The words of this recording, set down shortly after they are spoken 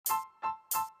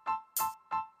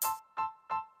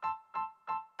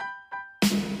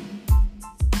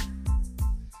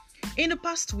In the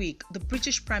past week, the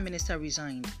British Prime Minister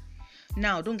resigned.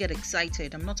 Now, don't get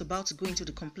excited. I'm not about to go into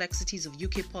the complexities of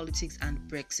UK politics and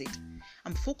Brexit.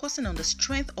 I'm focusing on the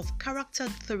strength of character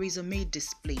Theresa May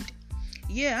displayed.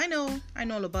 Yeah, I know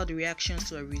all about the reactions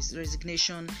to her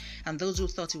resignation and those who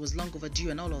thought it was long overdue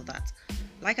and all of that.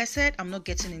 Like I said, I'm not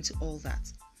getting into all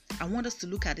that. I want us to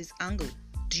look at this angle.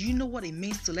 Do you know what it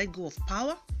means to let go of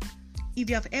power? If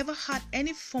you have ever had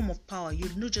any form of power,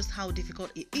 you'd know just how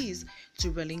difficult it is to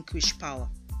relinquish power.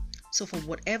 So for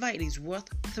whatever it is worth,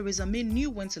 Theresa May knew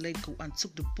when to let go and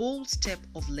took the bold step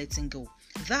of letting go.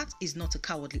 That is not a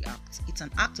cowardly act. It's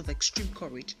an act of extreme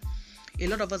courage. A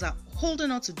lot of us are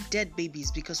holding on to dead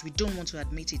babies because we don't want to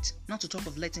admit it, not to talk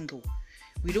of letting go.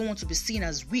 We don't want to be seen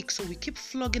as weak, so we keep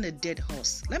flogging a dead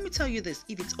horse. Let me tell you this,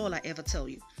 if it's all I ever tell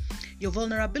you. Your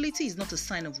vulnerability is not a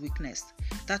sign of weakness.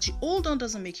 That you hold on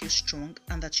doesn't make you strong,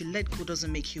 and that you let go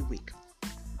doesn't make you weak.